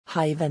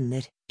Hei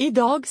venner, i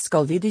dag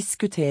skal vi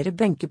diskutere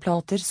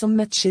benkeplater som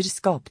matcher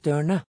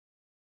skapdørene.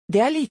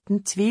 Det liten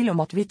tvil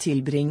om at vi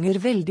tilbringer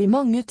veldig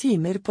mange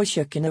timer på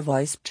kjøkkenet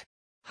vårt.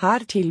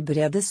 Her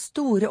tilberedes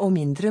store og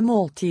mindre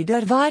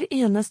måltider hver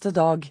eneste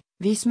dag,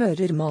 vi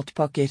smører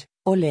matpakker,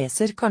 og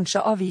leser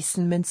kanskje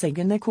avisen mens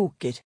eggene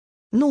koker.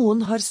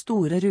 Noen har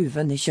store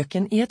ruvende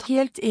kjøkken i et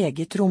helt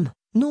eget rom,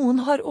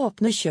 noen har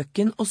åpne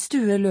kjøkken- og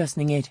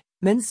stueløsninger,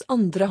 mens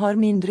andre har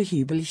mindre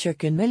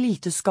hybelkjøkken med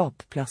lite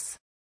skapplass.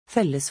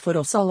 Felles for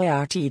oss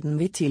alle tiden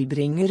vi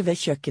tilbringer ved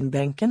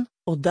kjøkkenbenken,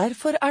 og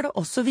derfor det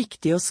også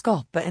viktig å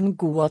skape en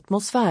god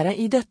atmosfære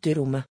i dette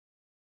rommet.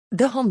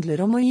 Det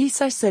handler om å gi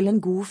seg selv en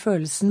god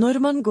følelse når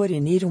man går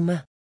inn i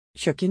rommet.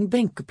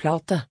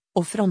 Kjøkkenbenkeplate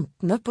og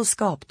frontene på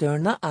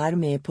skapdørene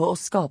med på å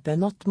skape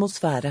en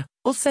atmosfære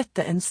og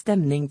sette en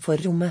stemning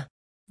for rommet.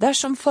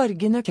 Dersom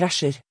fargene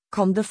krasjer,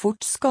 kan det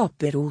fort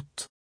skape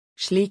rot.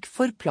 Slik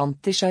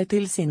forplanter seg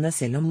til sinnet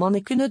selv om man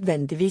ikke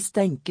nødvendigvis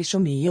tenker så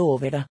mye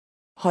over det.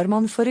 Har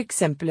man for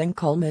eksempel en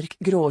kald mørk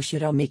grå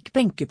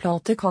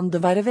keramikkbenkeplate kan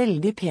det være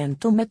veldig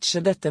pent å matche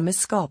dette med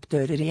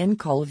skapdører i en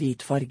kald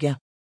hvit farge.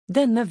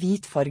 Denne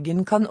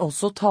hvitfargen kan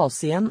også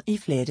tas igjen i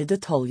flere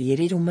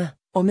detaljer i rommet,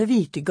 og med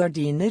hvite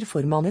gardiner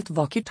får man et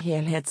vakkert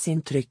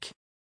helhetsinntrykk.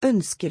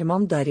 Ønsker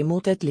man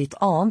derimot et litt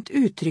annet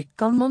uttrykk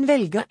kan man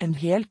velge en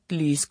helt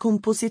lys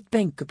kompositt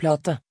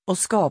benkeplate, og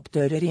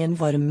skapdører i en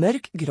varm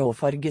mørk grå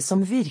farge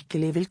som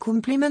virkelig vil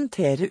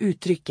komplementere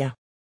uttrykket.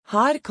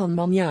 Her kan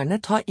man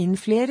gjerne ta inn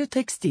flere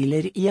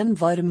tekstiler i en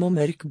varm og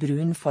mørk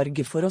brun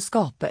farge for å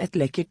skape et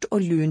lekkert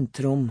og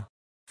lunt rom.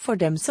 For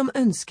dem som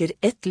ønsker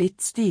et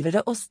litt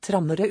stivere og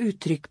strammere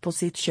uttrykk på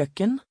sitt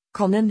kjøkken,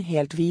 kan en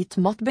helt hvit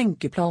matt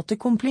benkeplate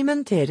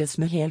komplementeres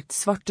med helt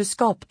svarte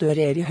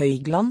skapdører i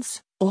høyglans,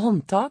 og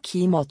håndtak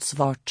i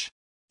mattsvart.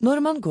 Når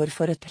man går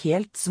for et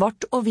helt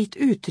svart og hvitt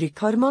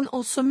uttrykk har man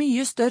også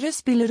mye større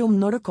spillerom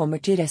når det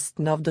kommer til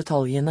resten av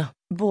detaljene,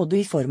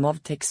 både i form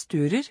av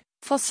teksturer,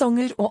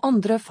 fasonger og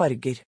andre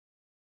farger.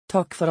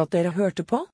 Takk for at dere hørte på.